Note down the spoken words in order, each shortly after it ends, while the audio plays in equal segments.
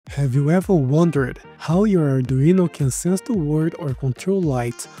Have you ever wondered how your Arduino can sense the world or control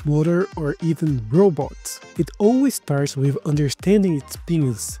lights, motor, or even robots? It always starts with understanding its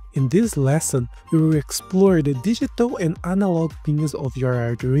pins. In this lesson, we will explore the digital and analog pins of your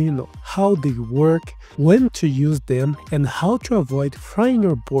Arduino, how they work, when to use them, and how to avoid frying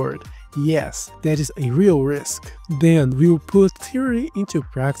your board. Yes, that is a real risk. Then we will put theory into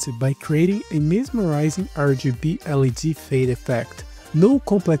practice by creating a mesmerizing RGB LED fade effect. No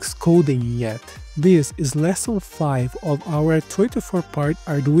complex coding yet. This is lesson 5 of our 24-part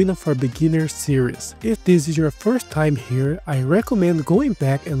Arduino for Beginners series. If this is your first time here, I recommend going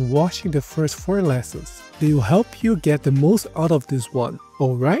back and watching the first 4 lessons. They will help you get the most out of this one.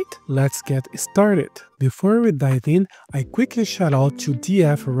 Alright, let's get started. Before we dive in, I quickly shout out to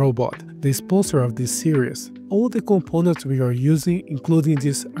DF Robot, the sponsor of this series. All the components we are using, including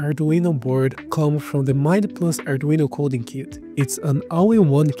this Arduino board, come from the Mind Plus Arduino coding kit. It's an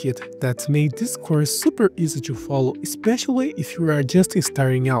all-in-one kit that made this course super easy to follow, especially if you are just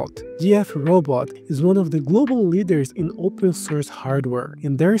starting out. DF Robot is one of the global leaders in open source hardware.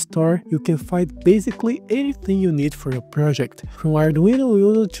 In their store, you can find basically anything you need for your project, from Arduino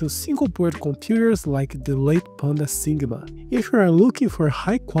Uno to single-board computers like the late Panda Sigma. If you are looking for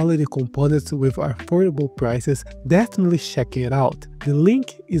high-quality components with affordable prices, definitely check it out. The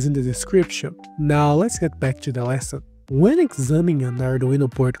link is in the description. Now let's get back to the lesson. When examining an Arduino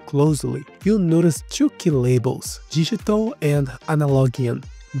board closely, you'll notice 2 key labels, digital and analog in.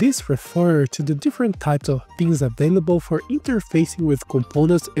 These refer to the different types of pins available for interfacing with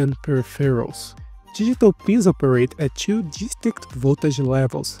components and peripherals. Digital pins operate at 2 distinct voltage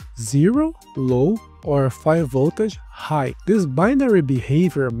levels, 0, low, or 5 voltage, high. This binary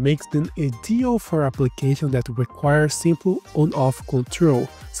behavior makes them ideal for applications that require simple on-off control,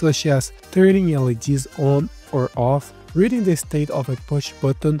 such as turning LEDs on or off, reading the state of a push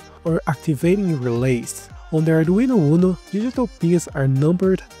button, or activating relays. On the Arduino Uno, digital pins are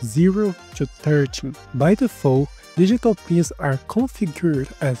numbered 0 to 13. By default, digital pins are configured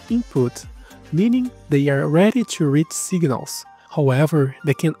as input, meaning they are ready to read signals. However,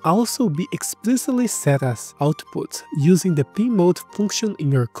 they can also be explicitly set as outputs using the pin mode function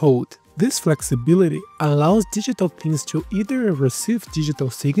in your code. This flexibility allows digital pins to either receive digital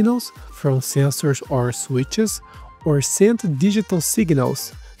signals from sensors or switches, or send digital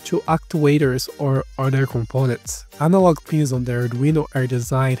signals to actuators or other components. Analog pins on the Arduino are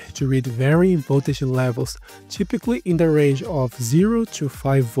designed to read varying voltage levels, typically in the range of 0 to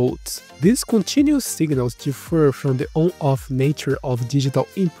 5 volts. These continuous signals differ from the on-off nature of digital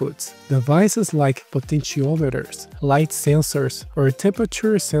inputs. Devices like potentiometers, light sensors, or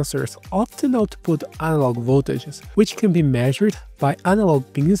temperature sensors often output analog voltages, which can be measured by analog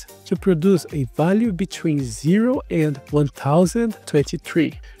pins to produce a value between 0 and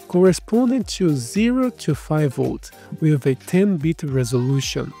 1023, corresponding to 0 to 5 volts with a 10-bit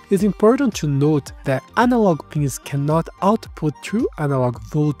resolution. It's important to note that analog pins cannot output true analog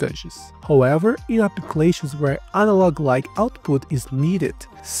voltages. However, in applications where analog-like output is needed,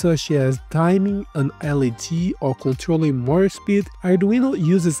 such as timing an LED or controlling motor speed, Arduino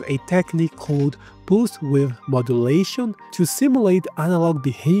uses a technique called Pulse Width Modulation to simulate analog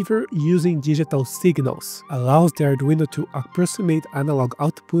behavior using digital signals, allows the Arduino to approximate analog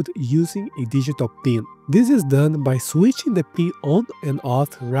output using a digital pin. This is done by switching the pin on and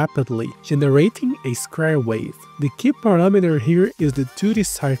off rapidly, generating a square wave. The key parameter here is the duty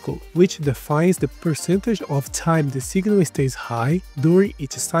cycle, which defines the percentage of time the signal stays high during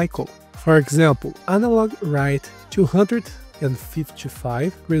each cycle. For example, analog write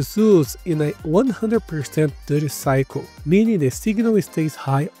 255 results in a 100% duty cycle, meaning the signal stays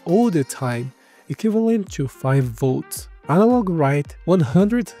high all the time, equivalent to 5 volts. Analog write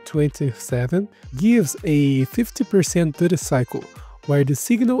 127 gives a 50% duty cycle, where the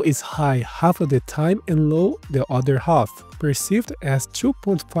signal is high half of the time and low the other half, perceived as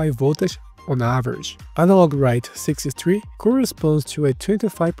 2.5 voltage on average. Analog write 63 corresponds to a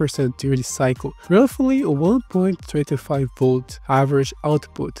 25% duty cycle, roughly 1.25 volt average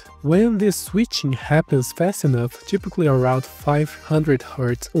output. When this switching happens fast enough, typically around 500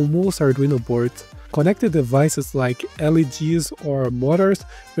 Hz on most Arduino boards, connected devices like LEDs or motors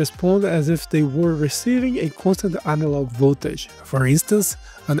respond as if they were receiving a constant analog voltage. For instance,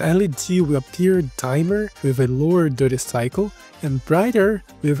 an LED will appear dimmer with a lower duty cycle and brighter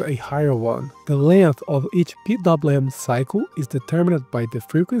with a higher one. The length of each PWM cycle is determined by the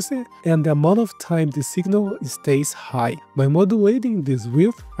frequency and the amount of time the signal stays high. By modulating this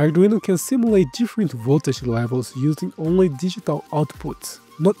width, Arduino can simulate different voltage levels using only digital outputs.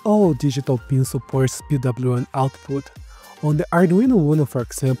 Not all digital pins supports PWM output. On the Arduino Uno, for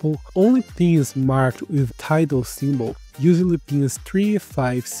example, only pins marked with tidal symbol, usually pins 3,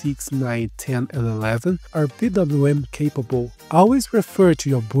 5, 6, 9, 10, and 11, are PWM capable. Always refer to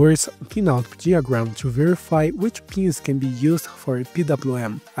your board's pinout diagram to verify which pins can be used for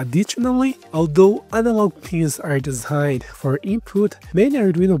PWM. Additionally, although analog pins are designed for input, many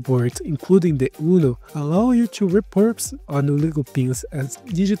Arduino boards, including the Uno, allow you to repurpose analog pins as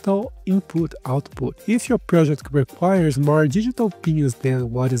digital input-output. If your project requires more digital pins than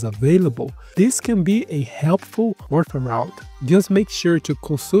what is available, this can be a helpful workaround. Just make sure to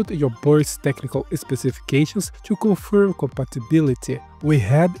consult your board's technical specifications to confirm compatibility. We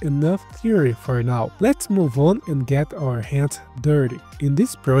had enough theory for now. Let's move on and get our hands dirty. In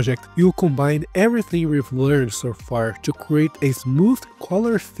this project, you'll combine everything we've learned so far to create a smooth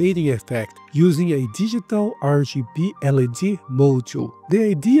color fading effect using a digital RGB LED module. The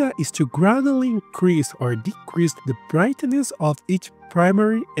idea is to gradually increase or decrease the brightness of each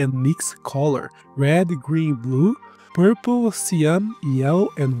primary and mixed color: red, green, blue, purple, cyan, yellow,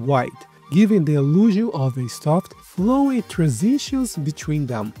 and white, giving the illusion of a soft, flowing transitions between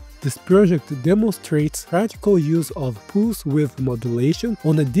them. This project demonstrates practical use of pulse width modulation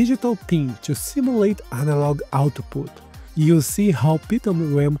on a digital pin to simulate analog output. You'll see how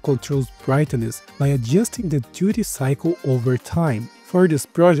PWM controls brightness by adjusting the duty cycle over time. For this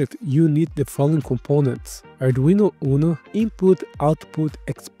project, you need the following components: Arduino Uno, input-output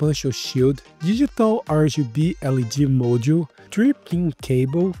expansion shield, digital RGB LED module, 3-pin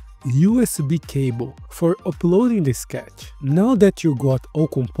cable, USB cable for uploading the sketch. Now that you got all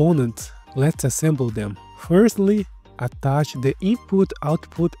components, let's assemble them. Firstly, attach the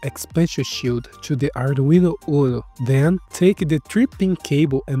input-output expansion shield to the Arduino Uno. Then, take the 3-pin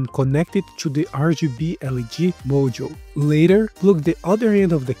cable and connect it to the RGB LED module. Later, plug the other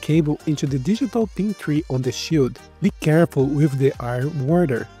end of the cable into the digital pin 3 on the shield. Be careful with the iron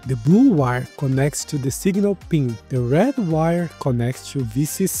wire. The blue wire connects to the signal pin, the red wire connects to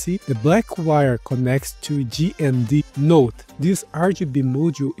VCC, the black wire connects to GND. Note, this RGB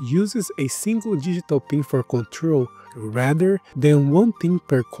module uses a single digital pin for control rather than one pin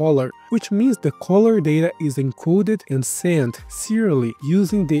per color, which means the color data is encoded and sent serially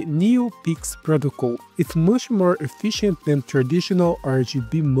using the NeoPix protocol. It's much more efficient than traditional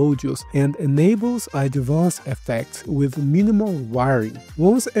RGB modules and enables advanced effects with minimal wiring.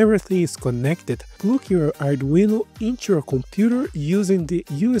 Once everything is connected, plug your Arduino into your computer using the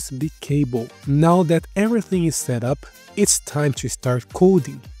USB cable. Now that everything is set up, it's time to start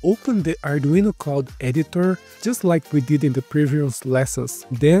coding. Open the Arduino Code Editor, just like we did in the previous lessons.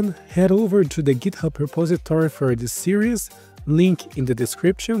 Then head over to the GitHub repository for this series, link in the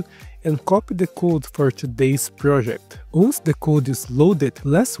description, and copy the code for today's project. Once the code is loaded,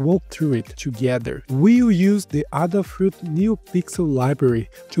 let's walk through it together. We'll use the Adafruit NeoPixel library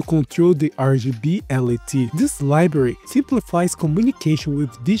to control the RGB LED. This library simplifies communication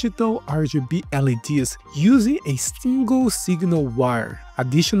with digital RGB LEDs using a single signal wire.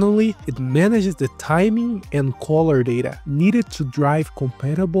 Additionally, it manages the timing and color data needed to drive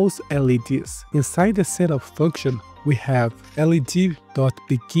compatible LEDs. Inside the setup function, we have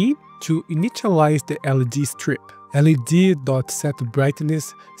led.begin to initialize the LED strip,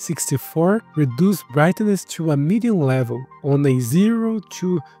 led.setBrightness 64, reduce brightness to a medium level on a 0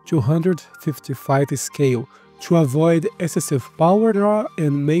 to 255 scale to avoid excessive power draw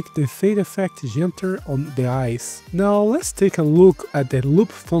and make the fade effect gentler on the eyes. Now let's take a look at the loop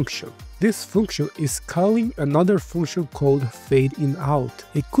function. This function is calling another function called fadeInOut,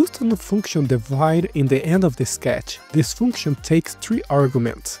 a custom function divided in the end of the sketch. This function takes 3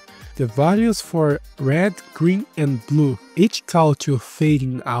 arguments: the values for red, green, and blue. Each call to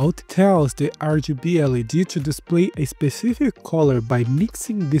fading out tells the RGB LED to display a specific color by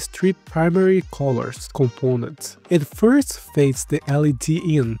mixing these 3 primary colors components. It first fades the LED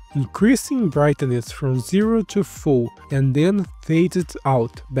in, increasing brightness from 0 to full, and then fades it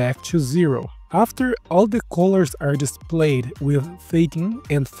out back to 0. After all the colors are displayed with fade in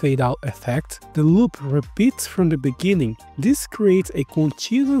and fade out effect, the loop repeats from the beginning. This creates a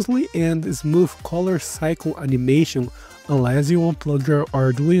continuously and smooth color cycle animation unless you unplug your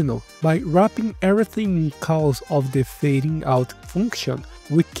Arduino. By wrapping everything in calls of the fading out function,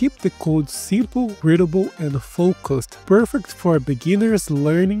 we keep the code simple, readable, and focused, perfect for beginners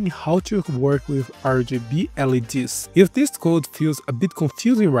learning how to work with RGB LEDs. If this code feels a bit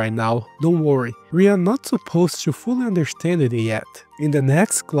confusing right now, don't worry, we are not supposed to fully understand it yet. In the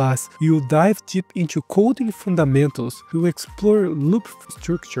next class, we'll dive deep into coding fundamentals. We'll explore loop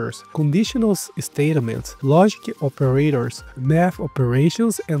structures, conditional statements, logic operators, math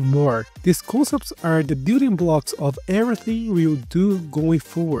operations, and more. These concepts are the building blocks of everything we'll do going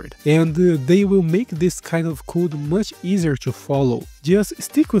forward, and they will make this kind of code much easier to follow. Just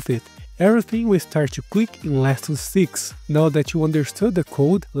stick with it. Everything will start to click in lesson 6. Now that you understood the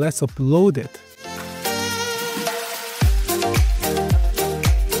code, let's upload it.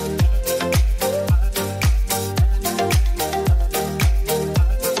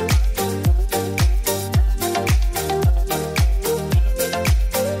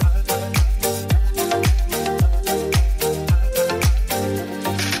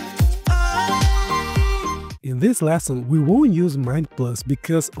 In this lesson, we won't use MindPlus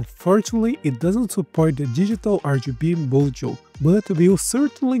because unfortunately it doesn't support the digital RGB module, but we'll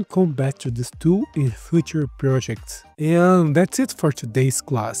certainly come back to this tool in future projects. And that's it for today's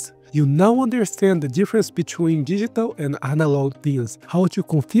class. You now understand the difference between digital and analog pins, how to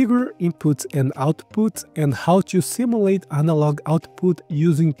configure inputs and outputs, and how to simulate analog output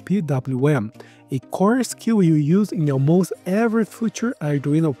using PWM, a core skill you use in almost every future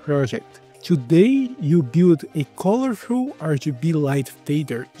Arduino project. Today, you build a colorful RGB light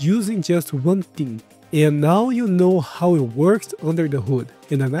fader using just one pin. And now you know how it works under the hood.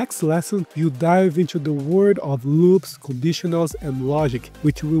 In the next lesson, you dive into the world of loops, conditionals, and logic,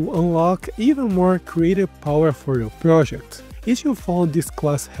 which will unlock even more creative power for your project. If you found this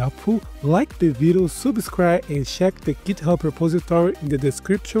class helpful, like the video, subscribe, and check the GitHub repository in the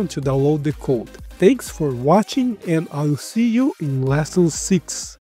description to download the code. Thanks for watching, and I'll see you in lesson 6.